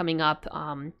that are coming up,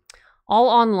 all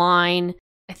online.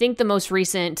 I think the most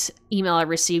recent email I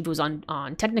received was on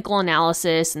technical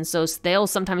analysis, and so they'll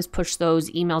sometimes push those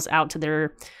emails out to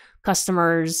their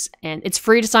customers, and it's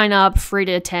free to sign up, free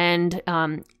to attend.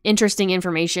 Interesting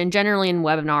information, generally in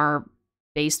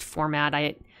webinar-based format.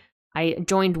 I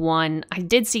joined one. I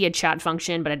did see a chat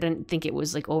function, but I didn't think it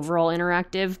was like overall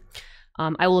interactive.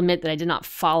 I will admit that I did not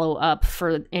follow up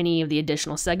for any of the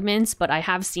additional segments, but I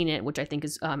have seen it, which I think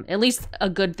is at least a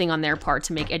good thing on their part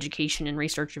to make education and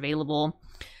research available.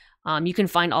 You can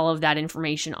find all of that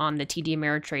information on the TD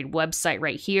Ameritrade website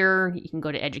right here. You can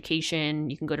go to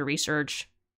education, you can go to research.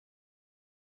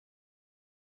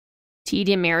 TD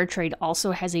Ameritrade also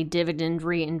has a dividend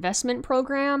reinvestment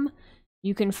program.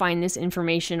 You can find this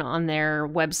information on their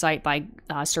website by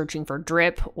searching for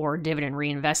DRIP or dividend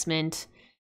reinvestment.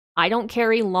 I don't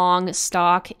carry long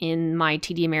stock in my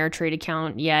TD Ameritrade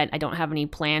account yet. I don't have any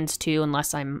plans to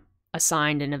unless I'm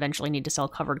assigned and eventually need to sell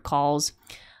covered calls.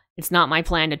 It's not my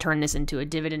plan to turn this into a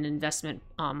dividend investment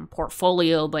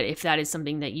portfolio, but if that is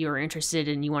something that you're interested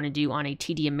in, you want to do on a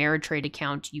TD Ameritrade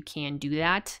account, you can do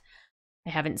that. I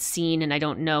haven't seen, and I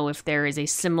don't know if there is a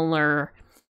similar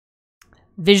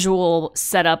visual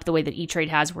setup the way that E-Trade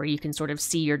has, where you can sort of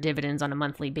see your dividends on a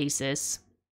monthly basis.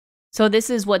 So this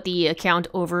is what the account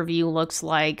overview looks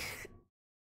like.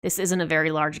 This isn't a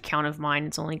very large account of mine.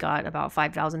 It's only got about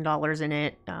 $5,000 in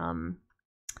it,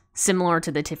 similar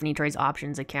to the Tiffany Trades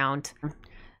Options account.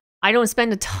 I don't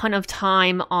spend a ton of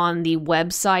time on the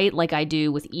website like I do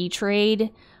with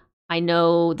E-Trade. I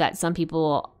know that some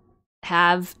people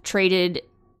have traded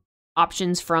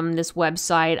options from this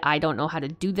website. I don't know how to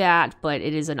do that, but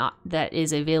it is that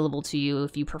is available to you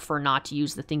if you prefer not to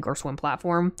use the thinkorswim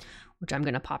platform, which I'm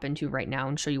going to pop into right now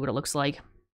and show you what it looks like.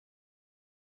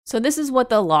 So this is what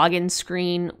the login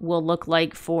screen will look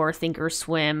like for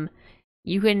thinkorswim.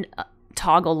 You can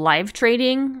toggle live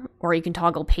trading, or you can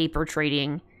toggle paper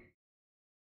trading.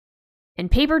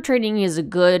 And paper trading is a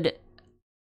good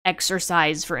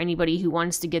exercise for anybody who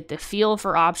wants to get the feel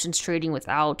for options trading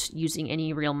without using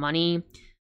any real money.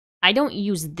 I don't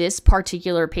use this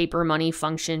particular paper money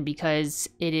function because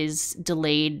it is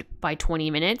delayed by 20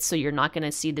 minutes, so you're not going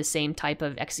to see the same type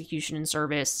of execution and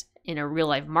service in a real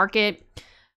life market.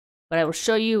 But I will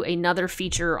show you another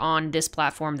feature on this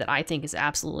platform that I think is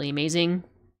absolutely amazing.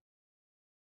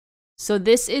 So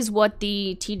this is what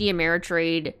the TD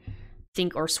Ameritrade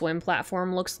thinkorswim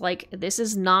platform looks like. This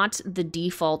is not the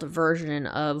default version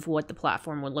of what the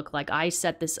platform would look like. I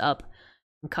set this up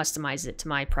and customize it to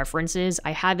my preferences.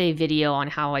 I have a video on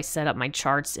how I set up my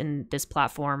charts in this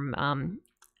platform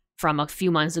from a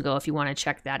few months ago if you want to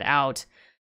check that out.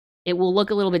 It will look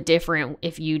a little bit different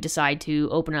if you decide to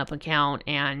open up an account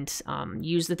and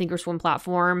use the thinkorswim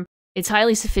platform. It's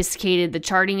highly sophisticated. The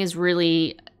charting is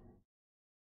really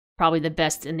probably the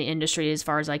best in the industry as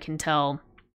far as I can tell,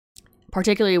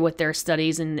 particularly with their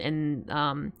studies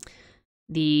and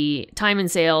the time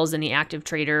and sales and the active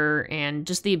trader, and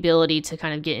just the ability to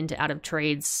kind of get into out of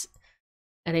trades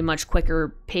at a much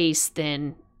quicker pace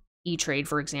than E-Trade,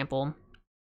 for example.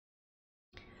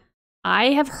 I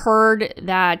have heard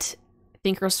that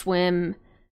thinkorswim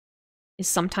is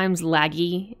sometimes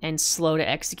laggy and slow to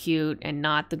execute and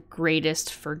not the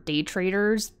greatest for day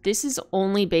traders. This is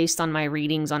only based on my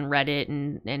readings on Reddit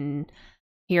and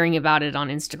hearing about it on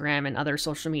Instagram and other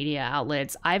social media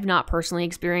outlets. I've not personally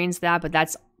experienced that, but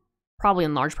that's probably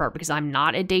in large part because I'm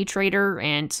not a day trader.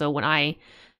 And so when I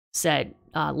set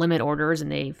limit orders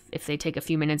and if they take a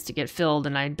few minutes to get filled,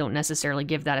 and I don't necessarily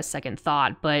give that a second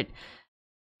thought, but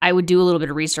I would do a little bit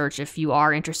of research if you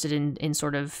are interested in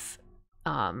sort of,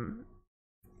 I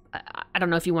don't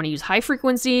know if you want to use high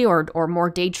frequency or more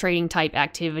day trading type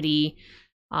activity.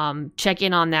 Check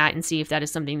in on that and see if that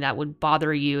is something that would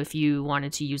bother you if you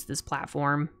wanted to use this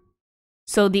platform.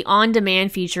 So the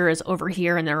on-demand feature is over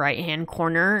here in the right-hand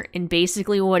corner, and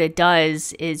basically what it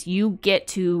does is you get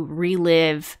to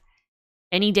relive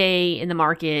any day in the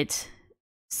market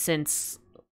since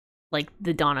like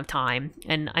the dawn of time.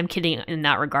 And I'm kidding in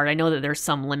that regard. I know that there's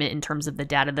some limit in terms of the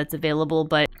data that's available,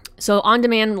 but so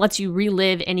on-demand lets you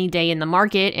relive any day in the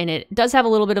market, and it does have a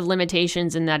little bit of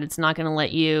limitations in that it's not going to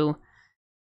let you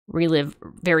relive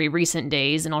very recent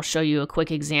days, and I'll show you a quick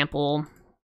example.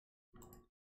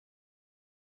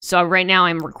 So right now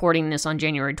I'm recording this on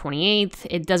January 28th.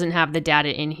 It doesn't have the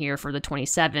data in here for the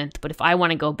 27th, but if I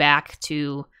want to go back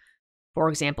to, for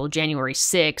example, January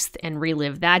 6th and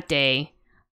relive that day,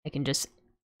 I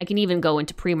can even go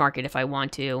into pre-market if I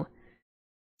want to.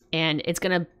 And it's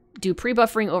going to do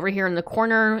pre-buffering over here in the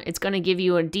corner. It's going to give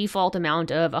you a default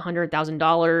amount of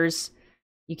 $100,000.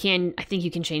 I think you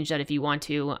can change that if you want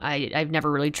to. I've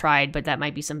never really tried, but that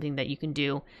might be something that you can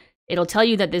do. it'll tell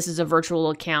you that this is a virtual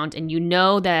account, and you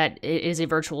know that it is a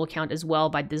virtual account as well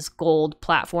by this gold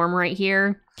platform right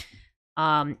here.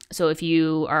 So if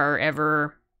you are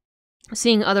ever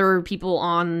seeing other people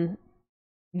on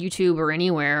YouTube or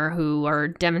anywhere who are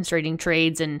demonstrating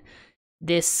trades and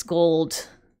this gold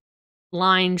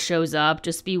line shows up,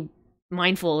 just be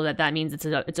mindful that that means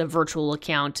it's a virtual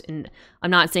account. And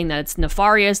I'm not saying that it's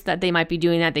nefarious that they might be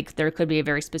doing that. There could be a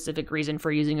very specific reason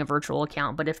for using a virtual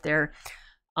account, but if they're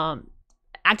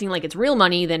acting like it's real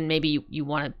money, then maybe you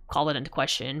want to call it into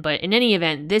question. But in any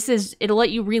event, it'll let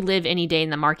you relive any day in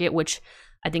the market, which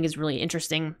I think is really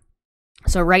interesting.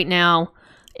 So right now,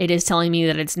 it is telling me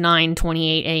that it's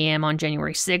 9:28 a.m. on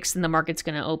January 6th, and the market's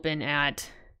going to open at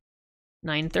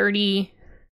 9:30.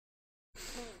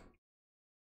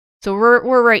 So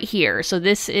we're right here. So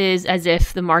this is as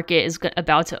if the market is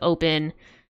about to open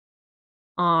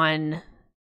on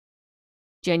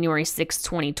January 6th,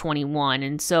 2021.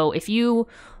 And so if you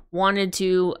wanted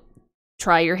to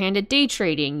try your hand at day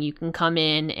trading, you can come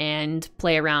in and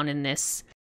play around in this.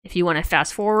 If you want to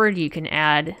fast forward, you can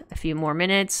add a few more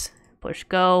minutes, push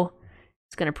go.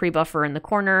 It's going to pre-buffer in the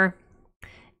corner,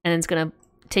 and it's going to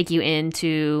take you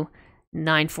into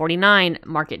 9:49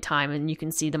 market time, and you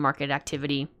can see the market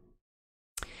activity.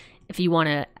 If you want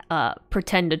to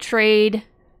pretend to trade,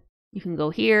 you can go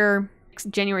here. It's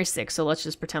January 6th, so let's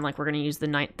just pretend like we're going to use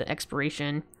the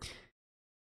expiration.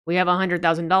 We have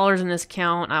 $100,000 in this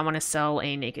account. I want to sell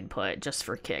a naked put just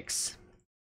for kicks.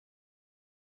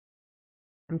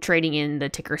 I'm trading in the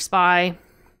ticker SPY.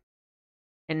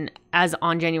 And as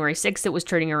on January 6th, it was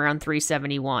trading around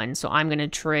 371. So I'm going to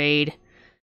trade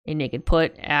a naked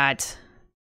put at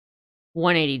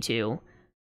 182.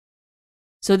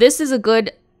 So this is a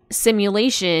good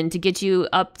simulation to get you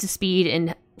up to speed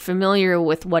and familiar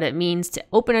with what it means to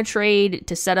open a trade,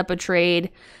 to set up a trade,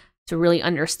 to really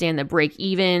understand the break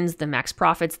evens, the max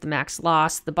profits, the max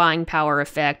loss, the buying power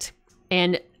effect.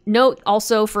 And note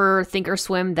also for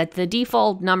thinkorswim that the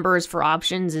default numbers for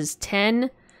options is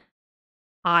 10.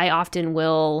 I often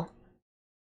will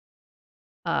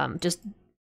just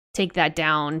take that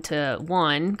down to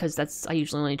 1 because I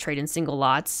usually only trade in single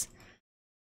lots.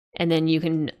 And then you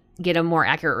can get a more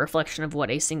accurate reflection of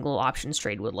what a single options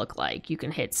trade would look like. You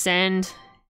can hit send.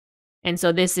 And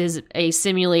so this is a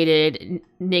simulated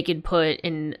naked put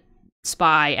in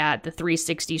SPY at the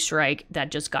 360 strike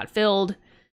that just got filled.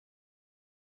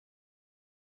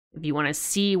 If you want to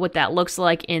see what that looks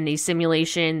like in the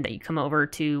simulation, that you come over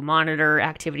to monitor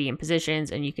activity and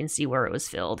positions, and you can see where it was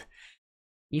filled.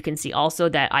 You can see also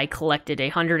that I collected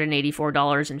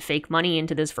 $184 in fake money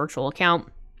into this virtual account.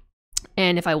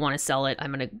 And if I want to sell it, I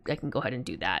can go ahead and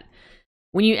do that.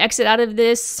 When you exit out of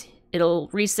this, it'll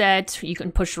reset. You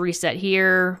can push reset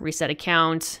here, reset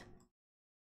account.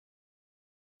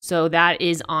 So that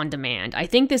is on demand. I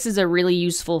think this is a really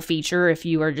useful feature if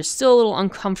you are just still a little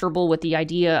uncomfortable with the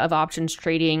idea of options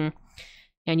trading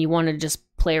and you want to just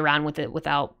play around with it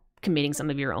without committing some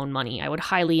of your own money. I would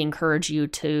highly encourage you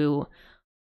to,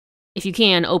 if you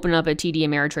can, open up a TD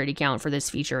Ameritrade account for this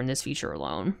feature and this feature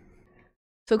alone.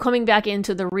 So coming back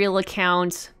into the real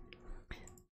account,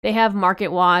 they have Market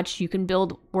Watch. You can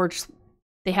build watch.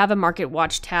 They have a Market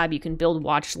Watch tab. You can build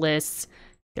watch lists.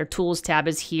 Their Tools tab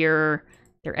is here.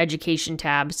 Their Education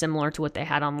tab, similar to what they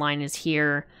had online, is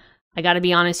here. I got to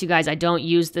be honest, you guys, I don't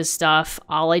use this stuff.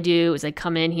 All I do is I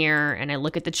come in here and I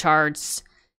look at the charts,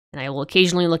 and I will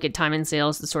occasionally look at time and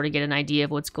sales to sort of get an idea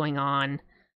of what's going on.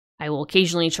 I will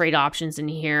occasionally trade options in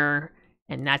here,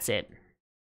 and that's it.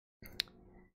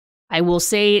 I will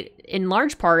say in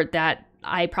large part that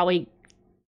I probably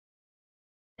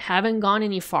haven't gone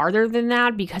any farther than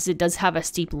that because it does have a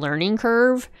steep learning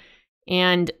curve.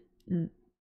 And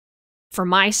for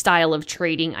my style of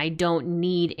trading, I don't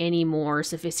need any more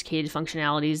sophisticated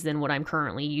functionalities than what I'm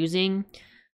currently using.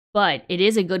 But it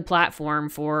is a good platform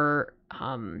for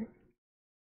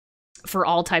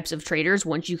all types of traders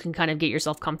once you can kind of get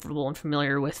yourself comfortable and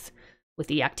familiar with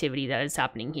the activity that is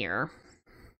happening here.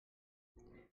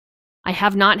 I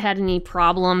have not had any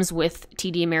problems with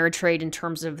TD Ameritrade in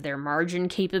terms of their margin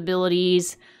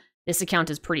capabilities. This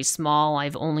account is pretty small.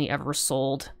 I've only ever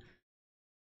sold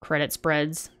credit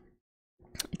spreads.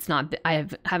 It's not,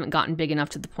 haven't gotten big enough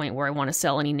to the point where I want to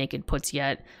sell any naked puts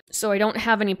yet. So I don't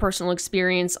have any personal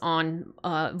experience on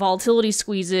volatility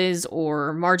squeezes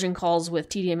or margin calls with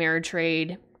TD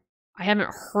Ameritrade. I haven't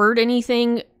heard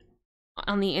anything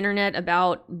on the internet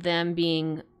about them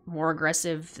being more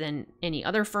aggressive than any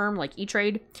other firm like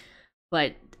E-Trade,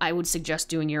 but I would suggest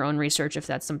doing your own research if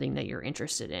that's something that you're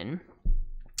interested in.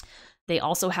 They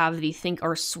also have the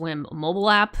thinkorswim mobile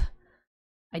app.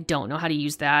 I don't know how to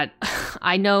use that.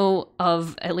 I know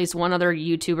of at least one other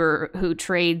YouTuber who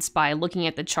trades by looking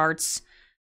at the charts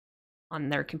on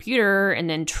their computer and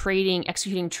then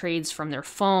executing trades from their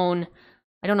phone.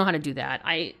 I don't know how to do that.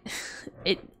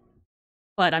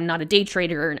 But I'm not a day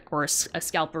trader or a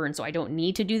scalper, and so I don't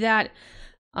need to do that.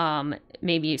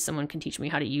 Maybe if someone can teach me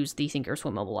how to use the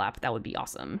thinkorswim mobile app, that would be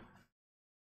awesome.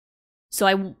 So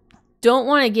I don't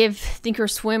want to give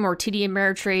thinkorswim or TD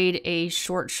Ameritrade a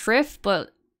short shrift,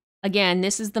 but again,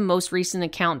 this is the most recent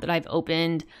account that I've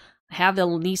opened. I have the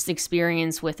least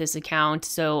experience with this account,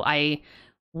 so I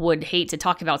would hate to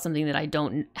talk about something that I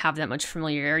don't have that much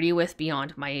familiarity with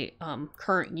beyond my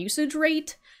current usage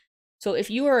rate. So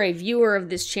if you are a viewer of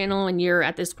this channel and you're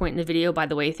at this point in the video, by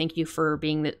the way, thank you for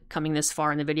coming this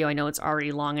far in the video. I know it's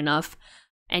already long enough.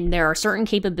 And there are certain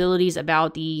capabilities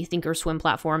about the thinkorswim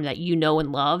platform that you know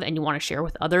and love and you want to share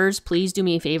with others. Please do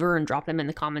me a favor and drop them in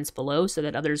the comments below so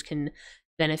that others can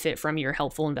benefit from your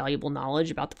helpful and valuable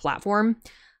knowledge about the platform.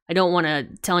 I don't want to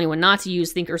tell anyone not to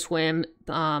use thinkorswim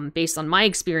based on my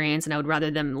experience, and I would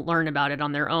rather them learn about it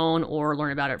on their own or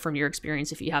learn about it from your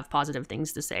experience if you have positive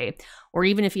things to say. Or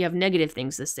even if you have negative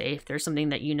things to say, if there's something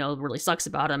that you know really sucks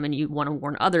about them and you want to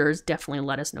warn others, definitely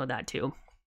let us know that too.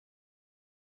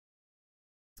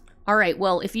 All right,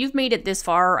 well, if you've made it this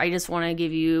far, I just want to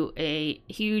give you a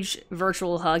huge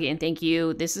virtual hug and thank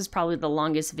you. This is probably the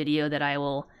longest video that I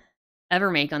will ever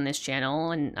make on this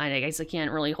channel, and I guess I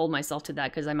can't really hold myself to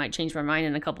that because I might change my mind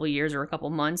in a couple of years or a couple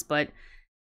of months, but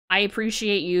I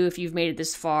appreciate you if you've made it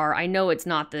this far. I know it's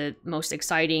not the most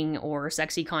exciting or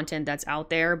sexy content that's out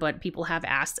there, but people have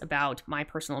asked about my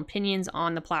personal opinions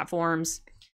on the platforms.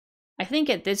 I think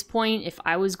at this point, if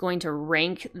I was going to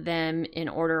rank them in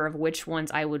order of which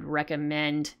ones I would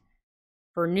recommend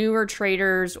for newer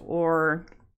traders or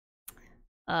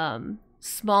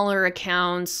smaller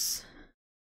accounts,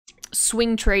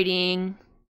 swing trading,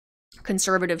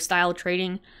 conservative style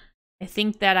trading, I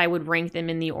think that I would rank them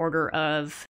in the order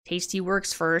of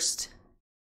tastyworks first,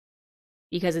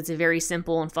 because it's a very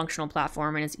simple and functional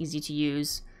platform and it's easy to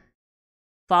use,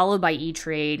 followed by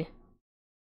E-Trade,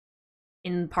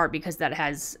 in part because that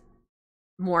has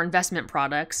more investment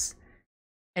products,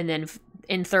 and then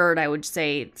in third I would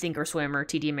say thinkorswim or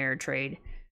TD Ameritrade.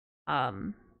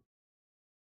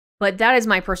 But that is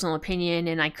my personal opinion,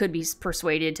 and I could be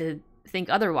persuaded to think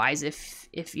otherwise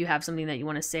if you have something that you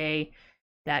want to say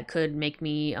that could make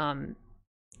me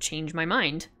change my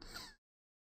mind.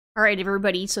 All right,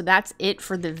 everybody, so that's it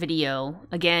for the video.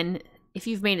 Again, if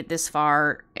you've made it this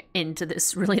far into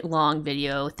this really long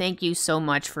video, thank you so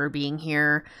much for being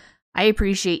here. I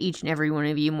appreciate each and every one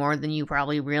of you more than you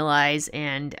probably realize,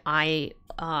 and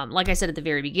like I said at the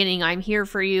very beginning, I'm here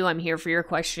for you. I'm here for your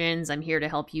questions. I'm here to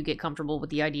help you get comfortable with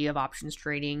the idea of options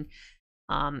trading.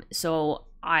 So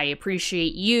I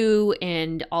appreciate you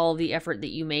and all the effort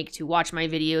that you make to watch my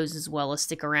videos, as well as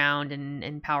stick around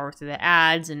and power through the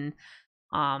ads and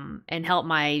help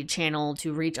my channel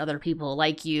to reach other people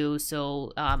like you.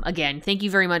 So again, thank you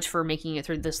very much for making it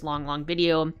through this long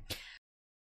video.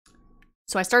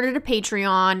 So I started a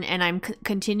Patreon, and I'm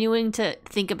continuing to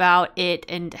think about it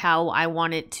and how I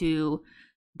want it to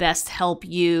best help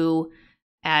you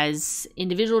as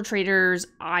individual traders.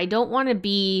 I don't want to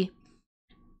be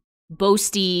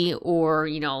boasty or,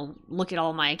 you know, look at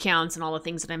all my accounts and all the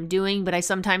things that I'm doing, but I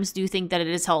sometimes do think that it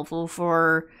is helpful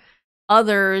for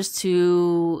others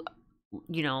to,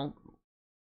 you know,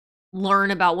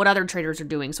 learn about what other traders are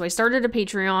doing. So I started a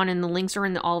Patreon, and the links are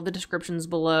in all of the descriptions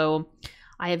below.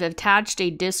 I have attached a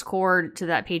Discord to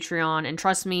that Patreon, and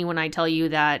trust me when I tell you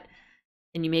that,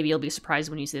 and maybe you'll be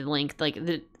surprised when you see the link, like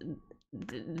the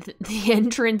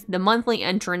monthly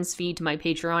entrance fee to my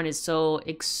Patreon is so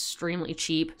extremely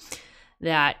cheap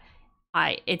that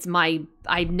I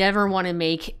never want to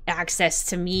make access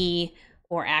to me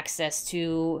or access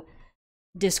to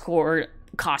Discord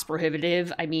cost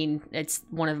prohibitive. I mean, it's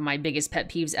one of my biggest pet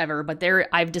peeves ever, but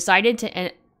I've decided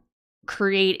to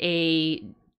create a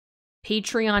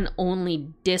Patreon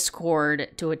only Discord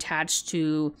to attach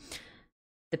to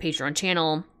the Patreon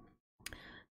channel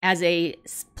as a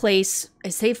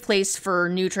safe place for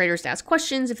new traders to ask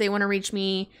questions if they want to reach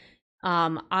me.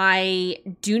 I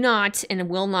do not and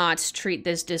will not treat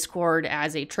this Discord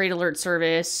as a trade alert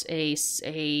service,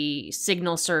 a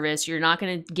signal service. You're not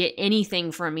going to get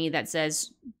anything from me that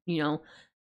says, you know,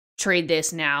 trade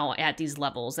this now at these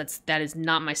levels. That is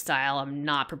not my style. I'm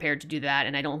not prepared to do that,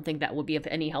 and I don't think that will be of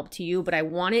any help to you. But I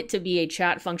want it to be a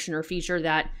chat function or feature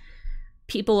that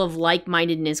people of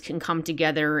like-mindedness can come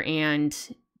together and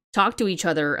talk to each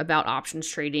other about options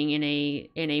trading in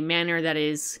a manner that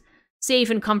is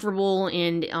safe and comfortable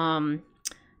and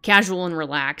casual and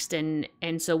relaxed. And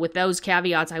so with those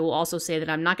caveats, I will also say that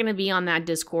I'm not going to be on that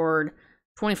Discord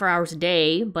 24 hours a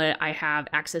day, but I have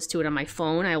access to it on my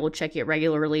phone. I will check it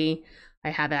regularly. I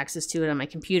have access to it on my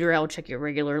computer. I will check it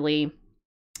regularly.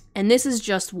 And this is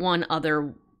just one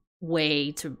other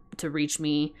way to reach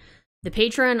me. The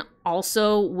Patreon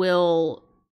also will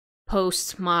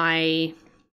post my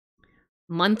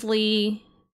monthly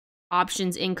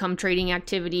options income trading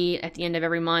activity at the end of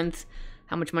every month,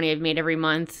 how much money I've made every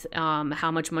month,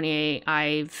 how much money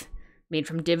I've made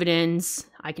from dividends.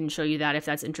 I can show you that if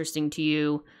that's interesting to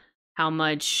you,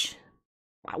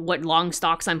 what long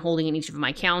stocks I'm holding in each of my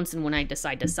accounts and when I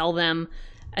decide to sell them.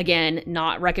 Again,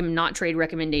 not trade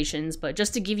recommendations, but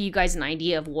just to give you guys an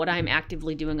idea of what I'm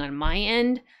actively doing on my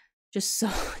end, just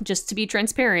to be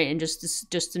transparent and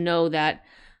just to know that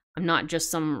I'm not just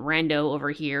some rando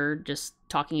over here just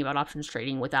talking about options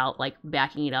trading without like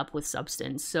backing it up with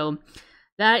substance. So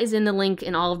that is in the link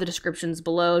in all of the descriptions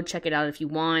below. Check it out if you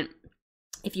want.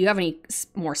 If you have any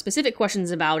more specific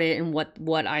questions about it and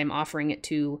what I'm offering it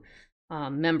to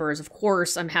members, of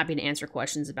course, I'm happy to answer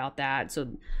questions about that. So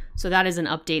that is an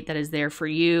update that is there for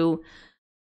you.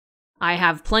 I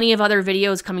have plenty of other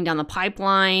videos coming down the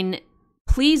pipeline.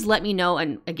 Please let me know.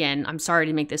 And again, I'm sorry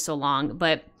to make this so long,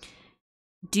 but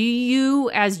do you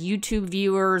as YouTube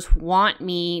viewers want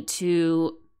me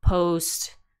to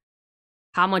post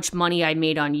how much money I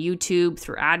made on YouTube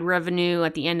through ad revenue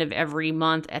at the end of every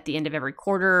month, at the end of every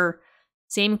quarter?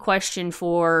 Same question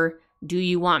for, do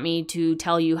you want me to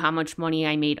tell you how much money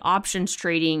I made options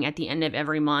trading at the end of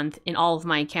every month in all of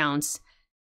my accounts,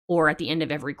 or at the end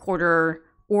of every quarter,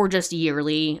 or just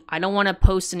yearly? I don't want to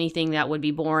post anything that would be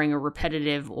boring or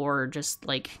repetitive or just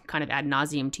like kind of ad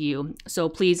nauseum to you. So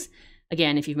please,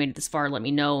 again, if you've made it this far, let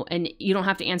me know. And you don't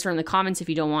have to answer in the comments if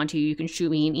you don't want to. You can shoot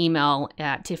me an email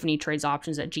at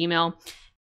tiffanytradesoptions@gmail.com.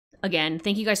 Again,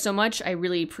 thank you guys so much. I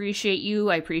really appreciate you.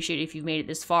 I appreciate if you've made it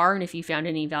this far. And if you found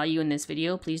any value in this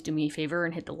video, please do me a favor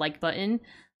and hit the like button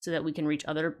so that we can reach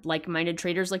other like-minded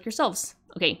traders like yourselves.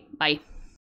 Okay, bye.